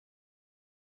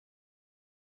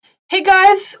Hey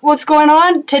guys, what's going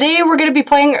on? Today we're going to be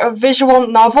playing a visual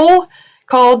novel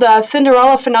called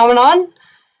Cinderella Phenomenon.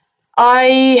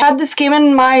 I had this game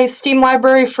in my Steam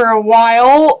library for a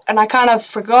while and I kind of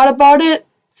forgot about it,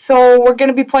 so we're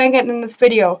going to be playing it in this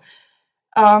video.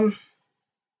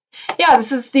 Yeah,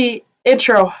 this is the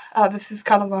intro. This is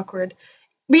kind of awkward.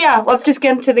 But yeah, let's just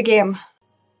get into the game.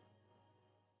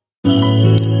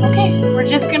 Okay, we're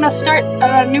just going to start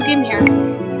a new game here.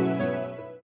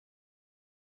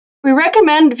 We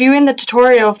recommend viewing the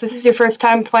tutorial if this is your first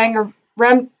time playing a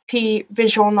REMP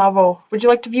visual novel. Would you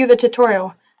like to view the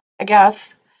tutorial? I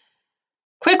guess.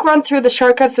 Quick run through the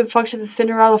shortcuts and functions of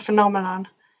Cinderella Phenomenon.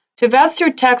 To advance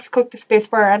through text, click the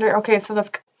spacebar and enter. Okay, so that's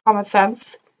common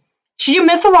sense. Should you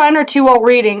miss a line or two while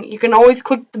reading, you can always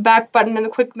click the back button in the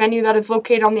quick menu that is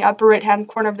located on the upper right-hand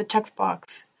corner of the text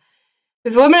box.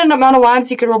 There's a limited amount of lines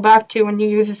you can roll back to when you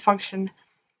use this function.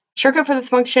 Shortcut for this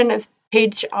function is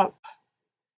page up.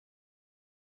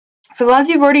 For the lines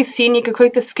you've already seen, you can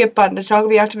click the skip button to toggle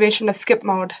the activation of skip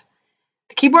mode.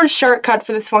 The keyboard shortcut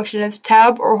for this function is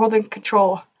tab or holding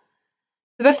control. For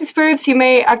the best experience, you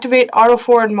may activate auto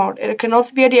forward mode. It can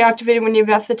also be deactivated when you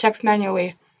advance the text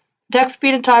manually. The text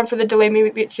speed and time for the delay may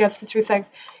be adjusted to 3 seconds.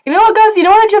 You know what, guys? You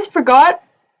know what I just forgot?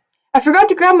 I forgot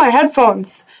to grab my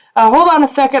headphones. Hold on a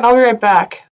second, I'll be right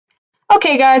back.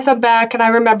 Okay, guys, I'm back and I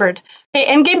remembered.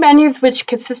 Okay, in-game menus, which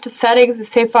consist of settings and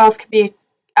save files, can be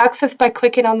accessed by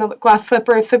clicking on the glass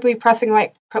slipper or simply pressing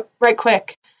right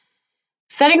click.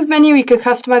 Settings menu, you can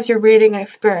customize your reading and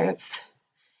experience. You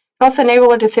can also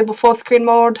enable or disable full screen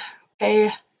mode,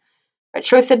 okay, right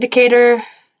choice indicator,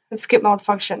 and skip mode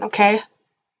function, okay.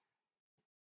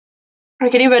 I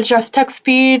can even adjust text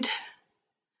speed,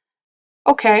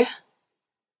 okay.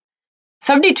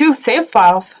 72 save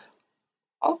files,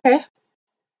 okay.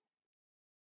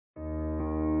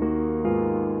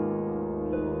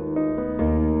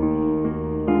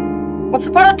 Once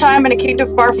upon a time, in a kingdom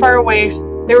far, far away,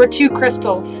 there were 2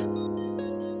 crystals.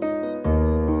 One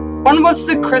was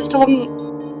the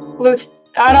crystallum luth.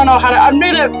 I don't know how to. I'm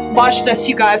gonna watch this,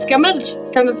 you guys. Okay, I'm gonna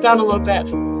turn this down a little bit.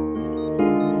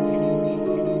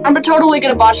 I'm totally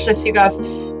gonna botch this, you guys.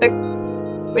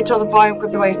 Wait till the volume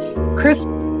goes away.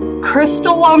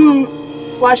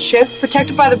 Crystallum luscious,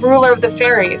 protected by the ruler of the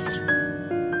fairies.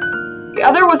 The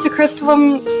other was the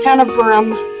Crystallum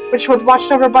tenebrarum, which was watched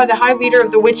over by the high leader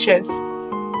of the witches.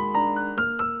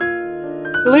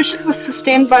 The Lucius was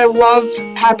sustained by love,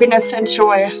 happiness, and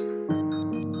joy.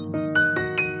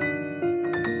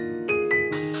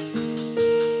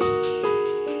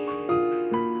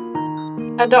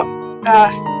 The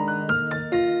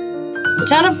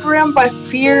tenebrarum by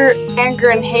fear,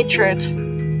 anger, and hatred.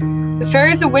 The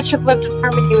fairies and witches lived in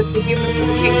harmony with the humans of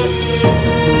the kingdom.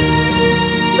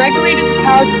 Regulated the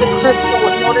powers of the crystal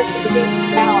in order to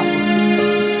maintain balance.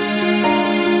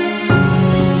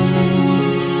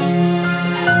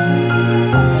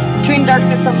 Between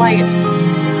darkness and light.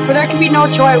 For there can be no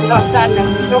joy without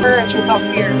sadness, no courage without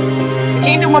fear. The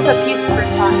kingdom was at peace for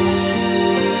a time.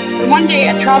 And one day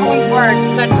a traveling bard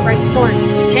decided to write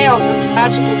stories, tales of the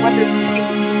magical wonders of the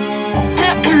kingdom.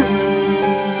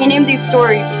 He named these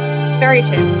stories fairy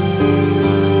tales.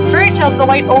 Fairy tales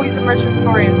delight always emerge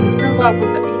victorious, and true love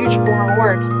was a huge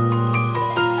reward.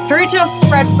 Fairy tales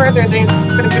spread further than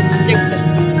could have been predicted.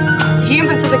 The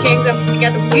humans of the kingdom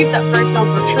began to believe that fairy tales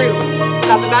were true, and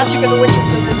that the magic of the witches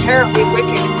was inherently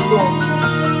wicked and cruel.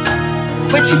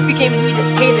 Witches became hated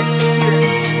and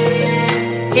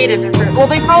feared.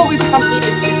 Well, they probably become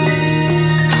hated too.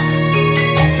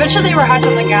 Eventually they were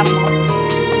hunted like animals.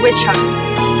 Witch hunt.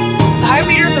 The high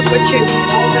leader of the witches, in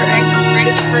all their anger,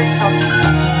 created the fairy tale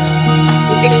myths.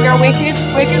 You think we are wicked?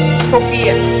 So be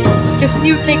it. Just as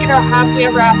you've taken our happily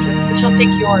ever afters, we shall take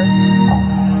yours.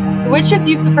 The witches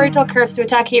used the fairy tale curse to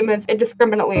attack humans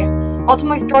indiscriminately,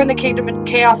 ultimately throwing the kingdom into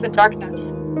chaos and darkness.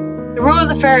 The ruler of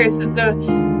the fairies, the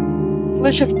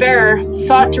Lucius Bearer,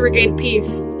 sought to regain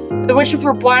peace, but the witches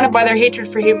were blinded by their hatred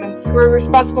for humans, who were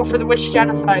responsible for the witch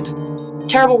genocide. The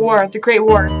terrible war, the Great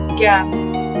War, began.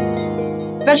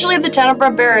 Eventually, the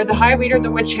Tenebra Bearer, the high leader of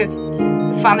the witches,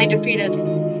 was finally defeated.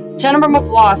 Tenebrum was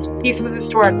lost, peace was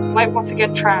restored, light once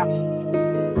again triumphed.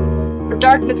 But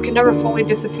darkness can never fully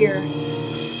disappear.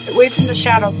 It waits in the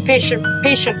shadows, patient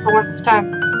for when its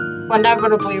time will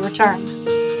inevitably return.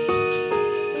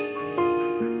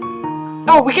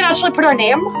 Oh, we can actually put our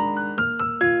name?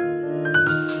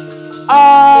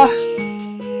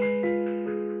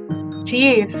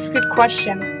 Geez, that's a good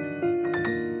question.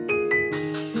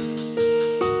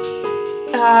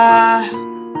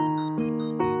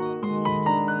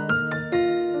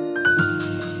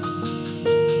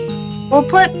 We'll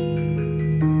put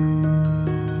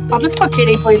I'll just put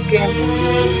Katie plays games.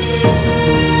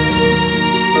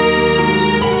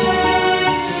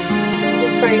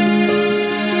 That's great.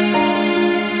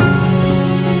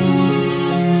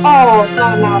 Oh, it's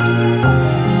not enough.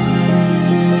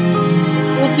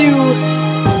 We'll do...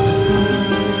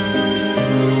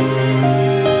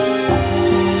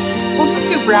 We'll just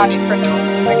do Brownie for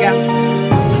now, I guess.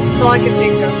 That's all I can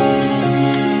think of.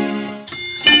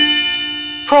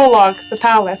 Prologue, the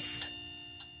palace.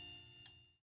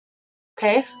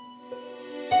 Okay.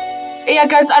 Yeah,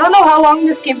 guys, I don't know how long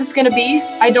this game is gonna be.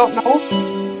 I don't know.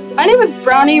 My name is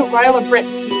Brownie Ryla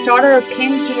Britton, daughter of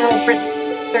King Earl Britton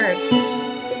III.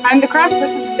 I'm the crown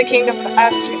princess of the kingdom of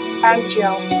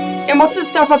Angiel. And most of the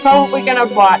stuff I'm probably gonna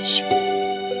botch.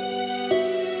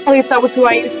 At least that was who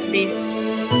I used to be.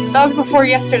 That was before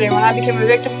yesterday when I became a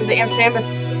victim of the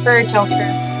infamous fairy tale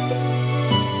curse.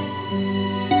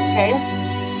 Okay.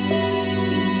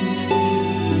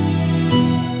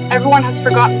 Everyone has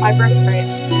forgotten my birthright.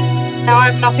 Now I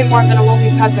am nothing more than a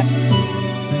lonely peasant.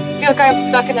 I feel like I am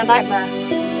stuck in a nightmare.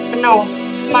 But no,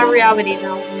 this is my reality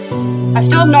now. I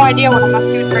still have no idea what I must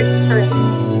do to break the curse.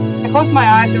 I close my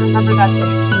eyes and remember that day.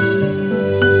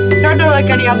 It started like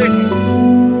any other day.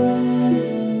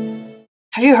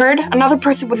 Have you heard? Another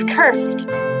person was cursed!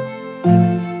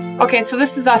 Okay, so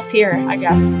this is us here, I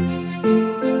guess.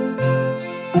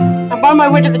 I'm on my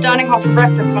way to the dining hall for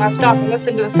breakfast when I stop and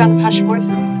listen to the sound of hushed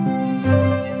voices.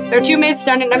 There are two maids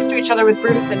standing next to each other with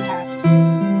brooms in hand.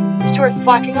 These two are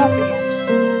slacking off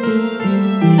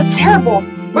again. That's terrible!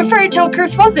 What fairy tale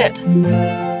curse was it?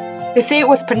 They say it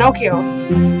was Pinocchio.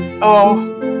 Oh.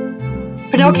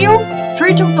 Pinocchio?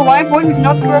 Fairy tale with the lion boy whose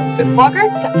nose grows a bit longer?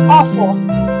 That's awful.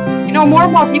 You know, more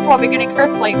and more people have been getting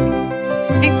cursed lately.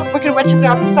 You think those wicked witches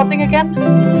are up to something again?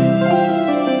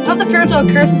 I thought the fairy tale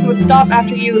curses would stop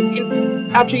after you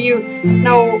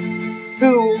know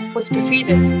who was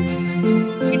defeated.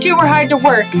 You two were hired to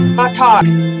work, not talk.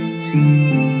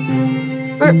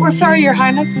 We're sorry, Your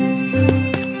Highness.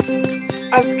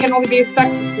 As can only be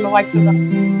expected from the likes of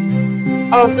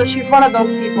them. Oh, so she's one of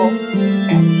those people.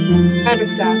 Okay, I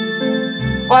understand.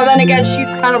 Well, then again,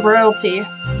 she's kind of royalty,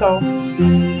 so...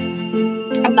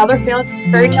 Another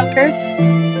fairy tale curse?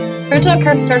 Fairy tale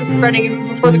curse started spreading even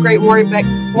before the Great War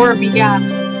began. I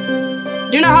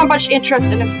do not have much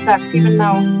interest in its effects, even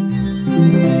now.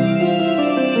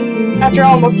 After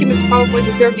all, most humans probably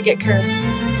deserve to get cursed.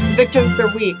 The victims are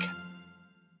weak.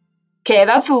 Okay,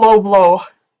 that's a low blow.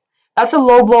 That's a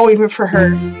low blow even for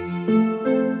her.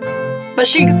 But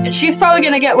she's probably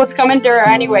gonna get what's coming to her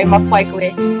anyway, most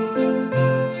likely.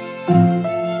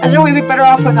 I think we'd be better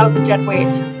off without the dead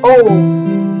weight. Oh.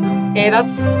 Okay,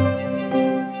 that's...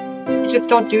 You just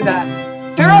don't do that.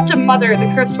 If I were up to Mother,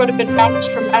 the curse would have been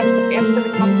banished from Angiel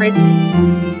instantly from right.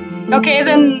 Okay,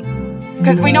 then...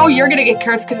 Because we know you're gonna get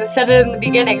cursed because it said it in the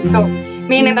beginning, so...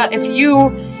 Meaning that if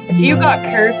you got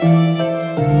cursed,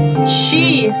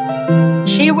 she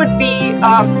would be,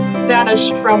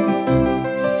 banished from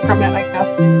it, I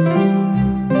guess.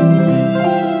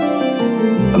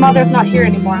 But Mother's not here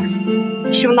anymore.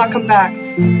 She will not come back.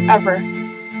 Ever.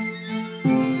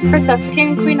 Princess, the king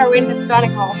and queen are waiting in the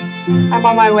dining hall. I'm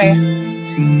on my way.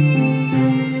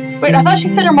 Wait, I thought she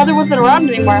said her mother wasn't around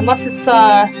anymore, unless it's,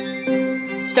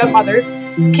 stepmother.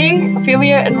 King,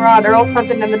 Ophelia, and Rod are all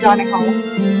present in the dining hall.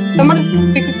 Someone is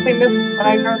conspicuously missing, but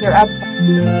I know their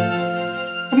absence.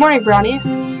 Good morning, Brownie.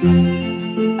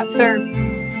 That's their...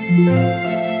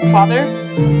 father?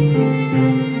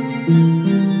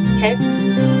 Okay.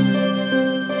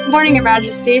 Good morning, Your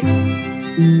Majesty.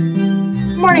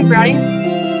 Good morning, Brownie.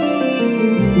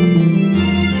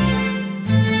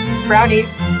 Brownie.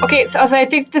 Okay, so I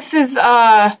think this is,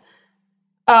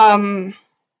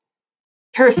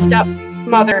 her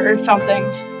stepmother or something,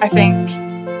 I think.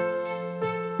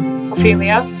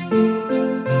 Ophelia.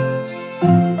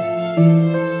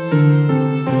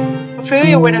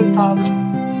 Ophelia Wittensov.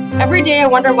 Every day I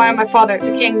wonder why my father,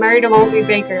 the king, married a lowly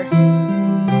baker.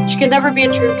 She can never be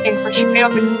a true king, for she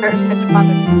pales in comparison to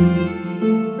Mother.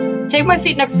 Take my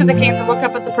seat next to the king to look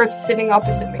up at the person sitting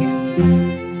opposite me.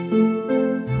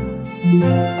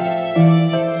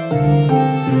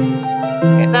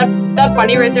 Okay, that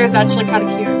bunny right there is actually kind of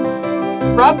cute.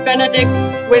 Rob Benedict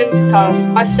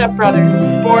Wittensov, my stepbrother,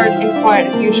 is bored and quiet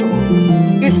as usual.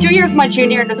 He was 2 years my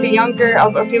junior and is the younger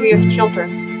of Ophelia's children.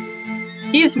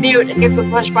 He is mute and gives the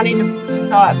flesh bunny to fix his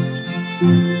thoughts.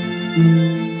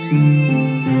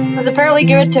 It was apparently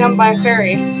given to him by a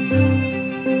fairy.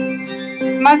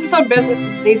 He minds his own business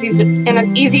and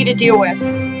is easy to deal with.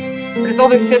 But his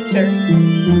older sister...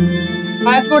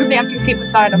 My eyes go to the empty seat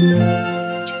beside him.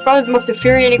 She's probably the most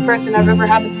infuriating person I've ever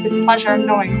had the pleasure of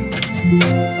knowing.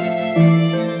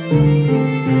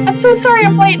 so sorry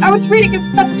I'm late. I was reading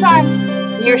at the time.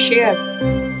 And here she is.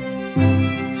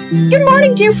 Good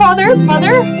morning, dear father,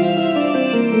 mother.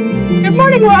 Good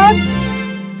morning, Rod.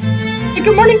 And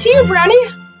good morning to you, Brownie.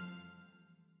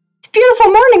 It's a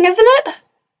beautiful morning, isn't it?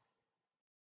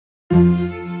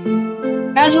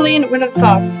 Evangeline went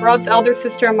south, Rod's elder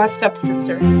sister and my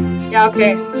stepsister. Yeah,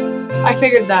 okay. I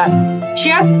figured that.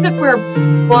 She asked us if we were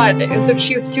blood, as if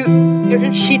she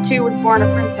too was born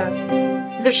a princess.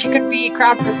 As if she could be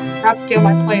crown princess and perhaps steal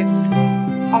my place.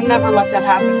 I'll never let that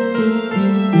happen.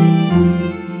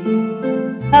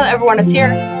 Now that everyone is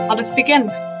here, I'll just begin.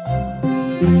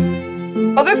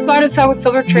 Mother's glided south with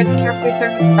silver trays to carefully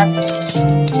serve as breakfast.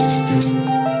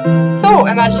 So,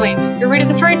 Evangeline, you're reading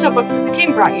the fairy tale books that the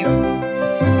king brought you.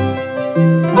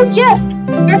 Oh yes!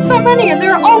 There's so many and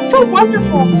they're all so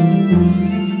wonderful!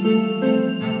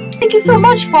 Thank you so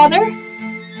much, Father!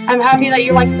 I'm happy that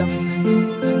you like them.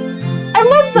 I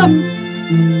love them!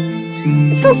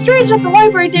 It's so strange that the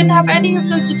library didn't have any of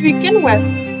them to begin with.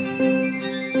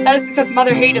 That is because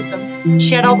Mother hated them.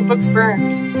 She had all the books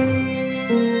burned.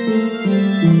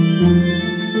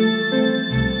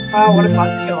 Wow, what a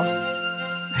buzzkill.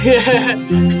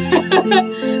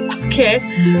 Okay.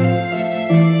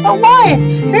 But why?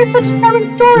 They're such charming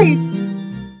stories!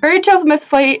 Fairy tales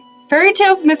mislead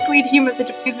humans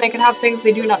into believing they can have things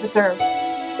they do not deserve.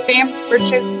 Fame,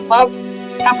 riches, love,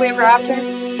 happily ever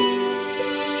afters.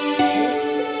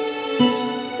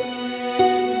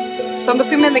 So I'm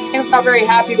assuming the king's not very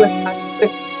happy with that.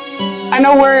 I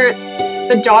know we're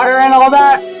the daughter and all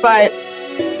that, but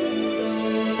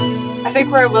I think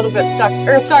we're a little bit stuck.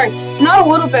 Or sorry, not a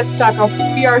little bit stuck up.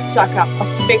 We are stuck up,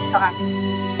 like, big time.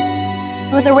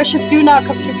 When their wishes do not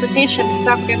come to fruition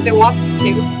exactly as they want them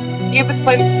to, the humans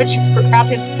blame the witches for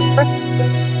granted in the first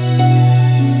place.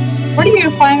 What are you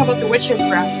implying about the witches,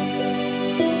 Brad?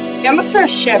 The atmosphere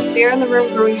shifts, the air in the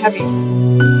room growing heavy.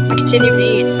 I continue to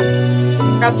eat.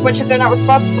 Perhaps witches are not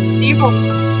responsible for the evil.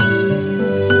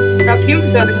 Perhaps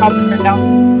humans are the cause of their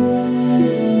downfall.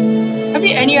 Have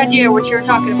you any idea what you're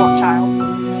talking about, child?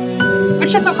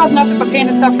 Witches will cause nothing but pain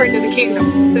and suffering to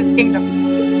this kingdom.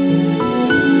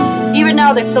 Even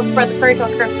now, they still spread the fairy tale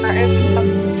curse for our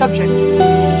innocent subjects.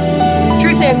 The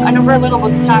truth is, I know very little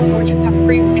about the time when witches have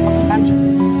free reign of vengeance.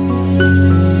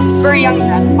 I was very young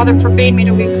then. Mother forbade me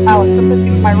to leave the palace, simply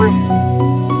leave my room.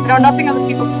 I know nothing of the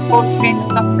people's supposed pain and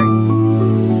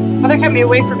suffering. Mother kept me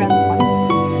away from everyone,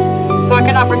 so I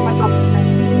could not bring myself to pray.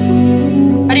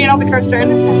 How do you know the cursed are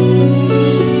innocent?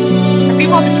 Our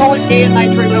people have been told day and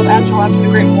night to rebuild Angela after the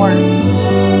Great War.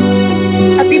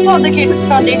 Our people have the kingdom's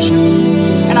foundation,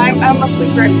 and I am endlessly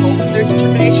grateful for their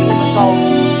determination and resolve.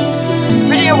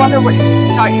 Every day I wonder what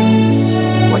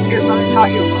your mother taught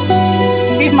you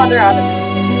about. Leave Mother out of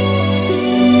this.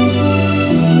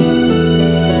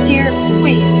 Dear,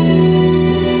 please.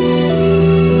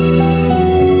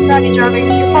 Granny, darling,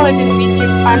 your father didn't mean to.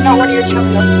 I'm not one of your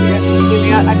children,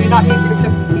 Ophelia. I do not need your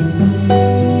sympathy.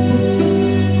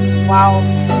 Wow.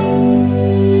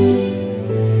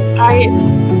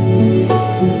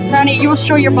 Granny, you will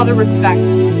show your mother respect.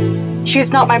 She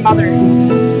is not my mother.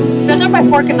 Set down my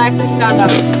fork and knife and stand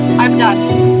up. I'm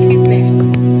done. Excuse me.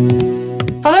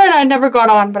 Father and I never got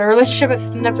on, but our relationship is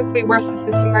significantly worse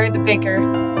since he married the baker.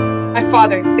 My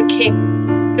father, the king.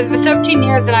 It has been 17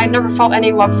 years and I never felt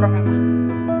any love from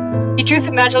him. He treats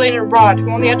Evangeline and Rod,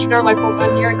 who only entered our life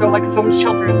 1 year ago, like his own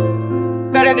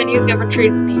children. Better than he has ever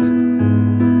treated me.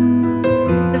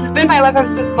 This has been my life ever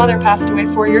since Mother passed away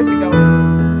 4 years ago.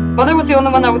 Mother was the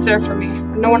only one that was there for me,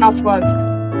 and no one else was.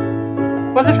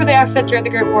 Wasn't for the accident during the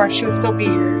Great War, she would still be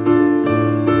here.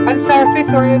 By the sour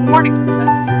face earlier in the morning,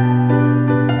 Princess.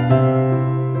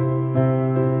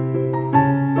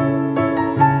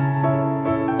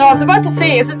 No, I was about to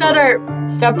say, isn't that our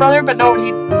stepbrother? But no,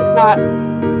 it's not.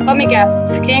 Let me guess,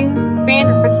 it's the King, Queen,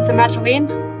 or Princess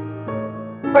Evangeline?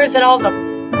 Or is it all of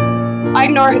them? I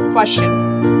ignore his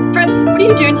question. Prince, what are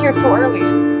you doing here so early?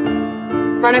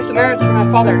 I'm running some errands for my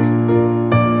father.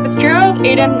 It's Gerald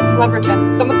Aidan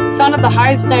Leverton, son of the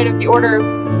highest knight of the Order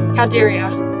of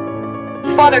Calderia.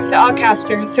 His father, Sir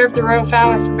Alcaster, has served the royal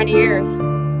family for many years.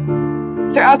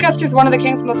 Sir Alcaster is one of the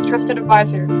king's most trusted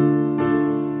advisors.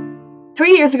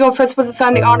 3 years ago, Fritz was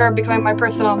assigned the honor of becoming my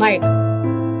personal knight.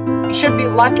 You should be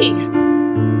lucky.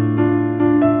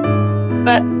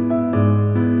 But...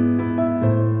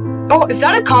 oh, is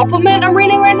that a compliment I'm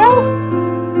reading right now?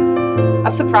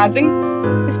 That's surprising.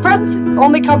 His presence is the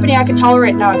only company I can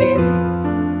tolerate nowadays.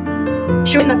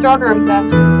 Shoot in the throne room,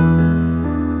 then.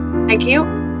 Thank you.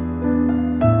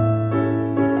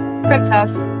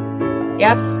 Princess.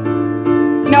 Yes?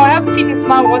 You know, I haven't seen you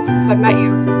smile once since I met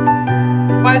you.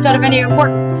 Why is that of any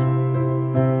importance?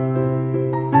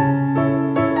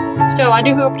 Still, I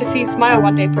do hope to see you smile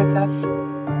one day, Princess.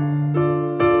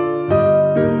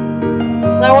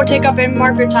 I won't take up any more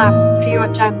of your time. See you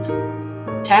at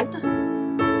 10. 10?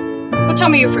 Don't tell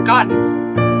me you've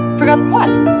forgotten. Forgotten what?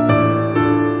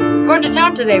 We're going to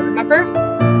town today, remember?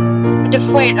 I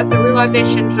deflate as the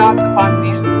realization dawns upon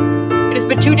me. It has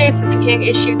been 2 days since the king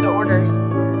issued the order.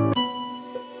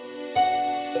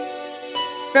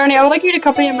 Brownie, I would like you to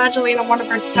accompany Magdalene on one of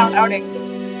her town outings.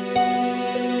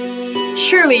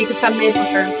 Surely you could send maids with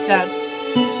her instead.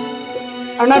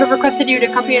 I would not have requested you to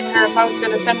accompany her if I was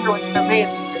going to send her with her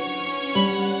maids.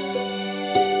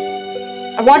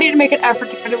 I want you to make an effort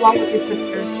to get along with your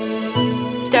sister.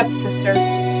 Stepsister.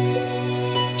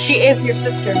 She is your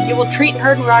sister. You will treat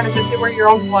her and Ron as if they were your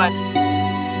own blood.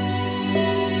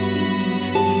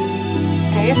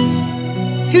 Okay?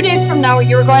 2 days from now,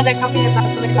 you are going to accompany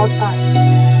Magdalene outside.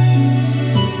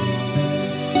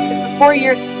 It has been 4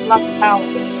 years since you left the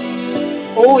palace.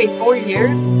 Holy, 4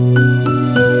 years? Well,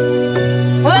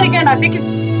 then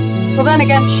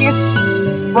again, she is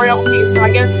royalty, so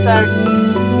I guess that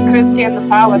you could stay in the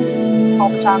palace all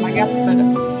the time, I guess, but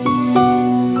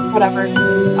whatever.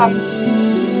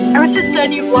 Ever since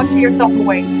then, you've locked yourself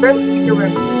away. Rarely leave your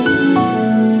room.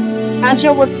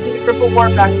 Angela was in the grip of war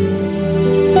back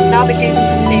then. Now the kingdom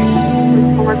is safe.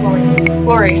 Restore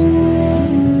glory.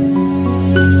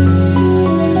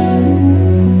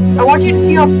 I want you to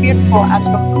see how beautiful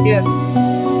Angela is.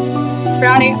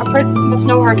 Brownie, a princess must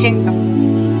know her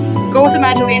kingdom. Go with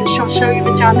Magdalene and she'll show you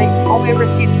the town that you only ever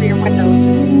see through your windows.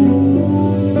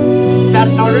 Is that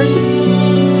an order?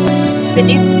 If it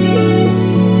needs to be.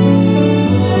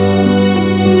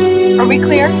 Are we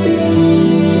clear?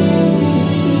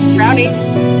 Brownie.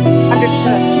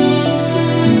 Understood.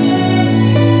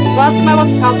 The last time I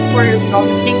left the palace 4 years ago,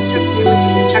 the king took me with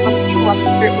him to check on the people at the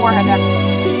Great Warhead End.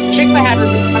 Shake my hand and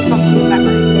remove myself from the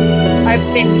memory. I have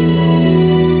saved you.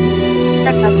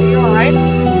 Princess, are you alright?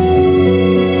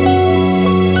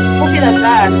 Won't be that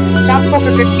bad. The townsfolk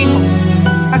are good people.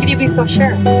 How can you be so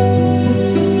sure?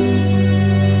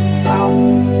 Well,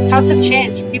 times have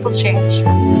changed. People change.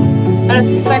 That is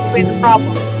precisely the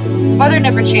problem. Mother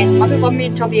never changed. Mother loved me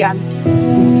until the end.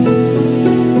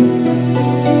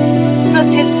 It's the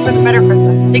best case for the better,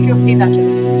 Princess. I think you'll see that too. If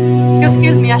you'll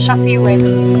excuse me, I shall see you later.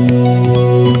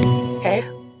 Okay.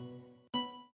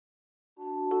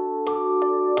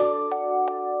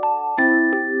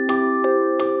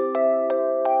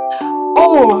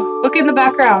 Oh, look in the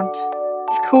background.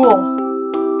 It's cool.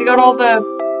 They got all the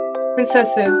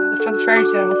princesses from the fairy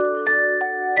tales.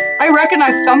 I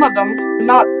recognize some of them, but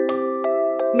not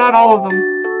all of them.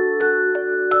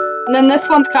 And then this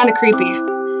one's kind of creepy.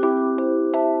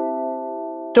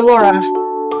 Delora,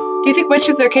 do you think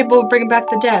witches are capable of bringing back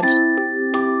the dead?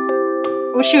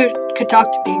 I wish you could talk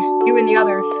to me, you and the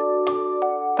others.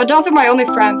 But dolls are my only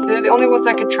friends. They're the only ones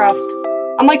I could trust.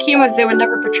 Unlike humans, they would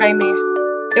never betray me.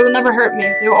 They will never hurt me.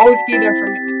 They will always be there for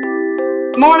me.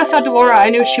 The moment I saw Delora, I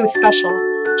knew she was special.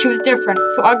 She was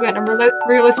different, so ugly and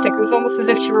realistic. It was almost as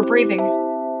if she were breathing.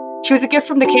 She was a gift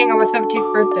from the king on my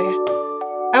 17th birthday.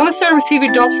 I only started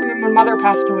receiving dolls from him when Mother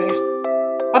passed away.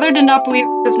 Mother does not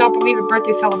believe in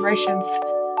birthday celebrations.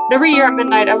 But every year at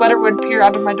midnight, a letter would appear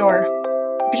out of my door.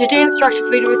 It contained instructions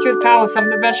leading me through the palace on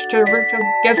an adventure to a room filled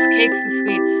with gifts, cakes, and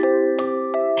sweets.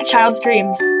 A child's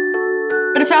dream.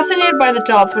 But I'm fascinated by the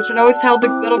dolls, which had always held a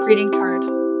little greeting card.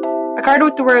 A card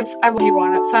with the words, "I love you"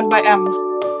 on it, signed by M.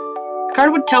 The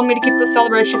card would tell me to keep those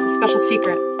celebrations a special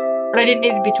secret, but I didn't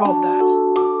need to be told that.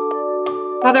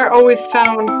 Mother always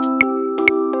found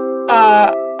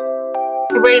a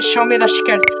way to show me that she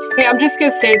cared. Okay, I'm just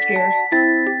gonna save here.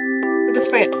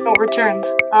 Just wait, don't return.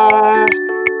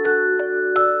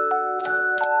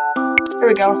 There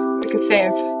we go. We can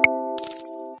save.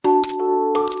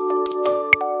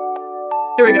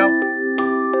 There we go.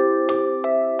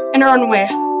 In her own way.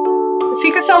 The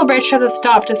secret celebration had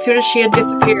stopped as soon as she had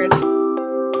disappeared.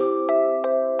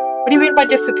 What do you mean by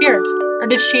disappeared? Or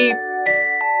did she,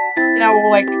 you know,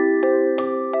 like,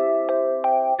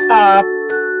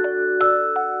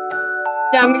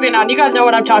 yeah, moving on. You guys know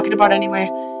what I'm talking about anyway.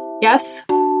 Yes?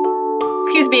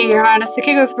 Excuse me, Your Highness. The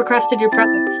king has requested your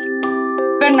presence.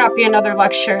 It better not be another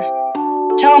lecture.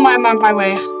 Tell him I'm on my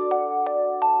way.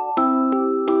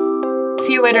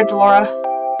 See you later, Delora.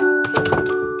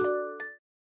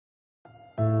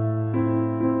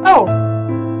 Oh!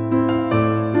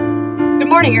 Good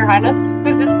morning, Your Highness.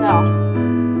 Who's this now?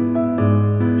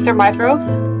 Sir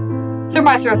Mithros? Sir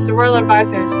Mithros, the royal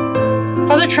advisor.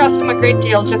 Father trusts him a great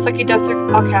deal, just like he does Sir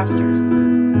Alcaster.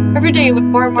 Every day you look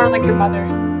more and more like your mother.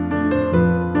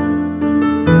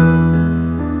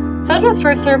 Such was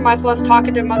first Sir Mithros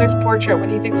talking to mother's portrait when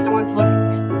he thinks no one's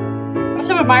looking. must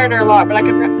have admired her a lot, but I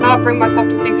could not bring myself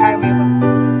to think highly of him.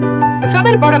 There's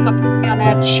something about him that put me on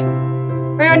edge.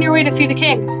 Hurry on your way to see the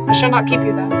king. I shall not keep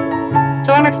you then.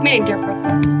 Till our next meeting, dear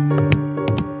princess.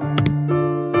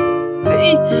 So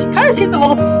he kind of seems a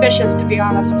little suspicious, to be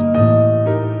honest.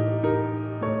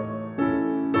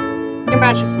 Your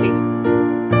Majesty.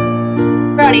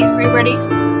 Brownie, are you ready?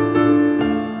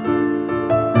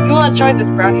 You will enjoy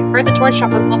this, Brownie. I've heard the toy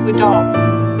shop has lovely dolls.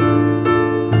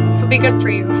 This will be good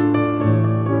for you.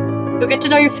 You'll get to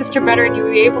know your sister better and you will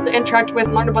be able to interact with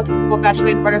and learn about the people of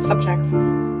Evangeline and better subjects.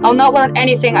 I'll not learn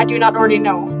anything I do not already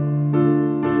know.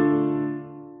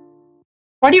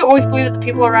 Why do you always believe that the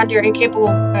people around you are incapable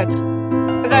of good?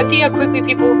 As I see how quickly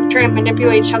people try and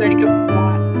manipulate each other to get what they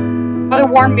want. Mother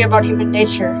warned me about human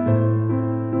nature.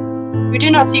 You do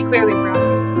not see clearly,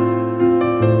 Brownie.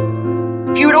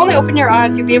 If you would only open your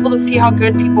eyes, you'd be able to see how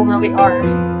good people really are.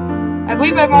 I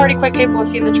believe I'm already quite capable of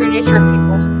seeing the true nature of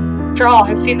people. After all,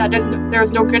 I've seen that there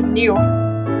is no good in you.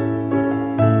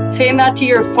 Saying that to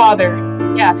your father.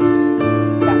 Yes.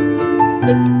 Yes.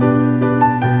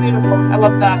 It's beautiful. I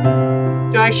love that.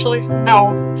 Do I actually?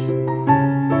 No.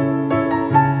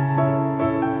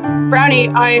 Brownie,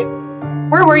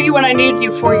 where were you when I needed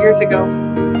you 4 years ago?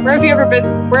 Where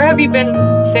have you been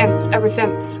ever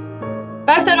since?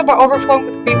 Back then, about overflowing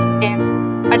with grief and pain.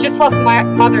 I just lost my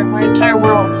mother and my entire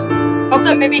world. Hope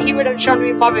that maybe he would have shown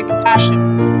me love and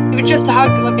compassion. Even just a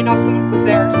hug to let me know someone was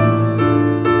there.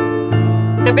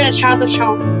 I've been a childish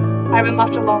hope. I've been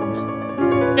left alone.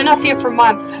 I did not see him for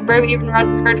months. I barely even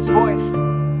heard his voice.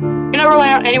 You cannot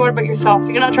rely on anyone but yourself.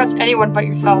 You cannot trust anyone but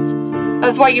yourself. That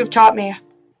is what you've taught me,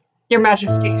 Your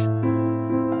Majesty.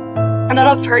 I'm not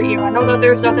out to hurt you. I know that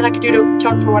there's nothing I can do to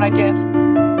atone for what I did.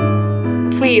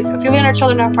 But please, Ophelia and her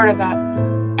children are part of that.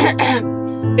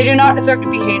 They do not deserve to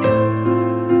be hated.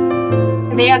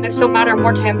 In the end, they still matter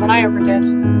more to him than I ever did.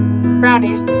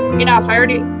 Brownie, enough.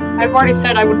 I've already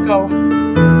said I would go.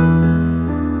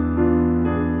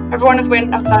 Everyone is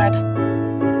waiting outside.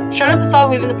 Shudder at the thought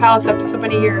of leaving the palace after so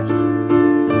many years.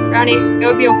 Brownie, it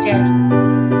would be okay.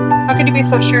 How can you be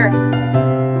so sure?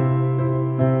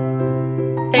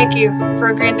 Thank you for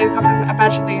agreeing to accompany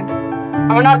Evangeline.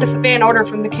 I will not disobey an order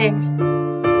from the king.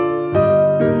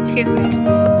 Excuse me.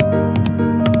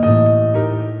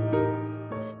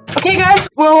 Okay, guys,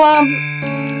 well,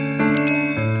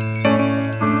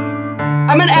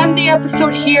 I'm gonna end the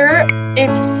episode here.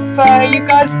 If you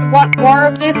guys want more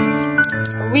of this,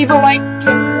 leave a like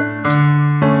and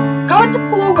comment down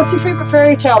below what's your favorite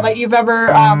fairy tale that you've ever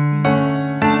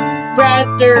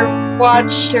read or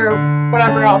watched or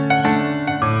whatever else.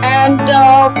 And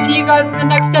I'll see you guys in the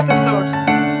next episode.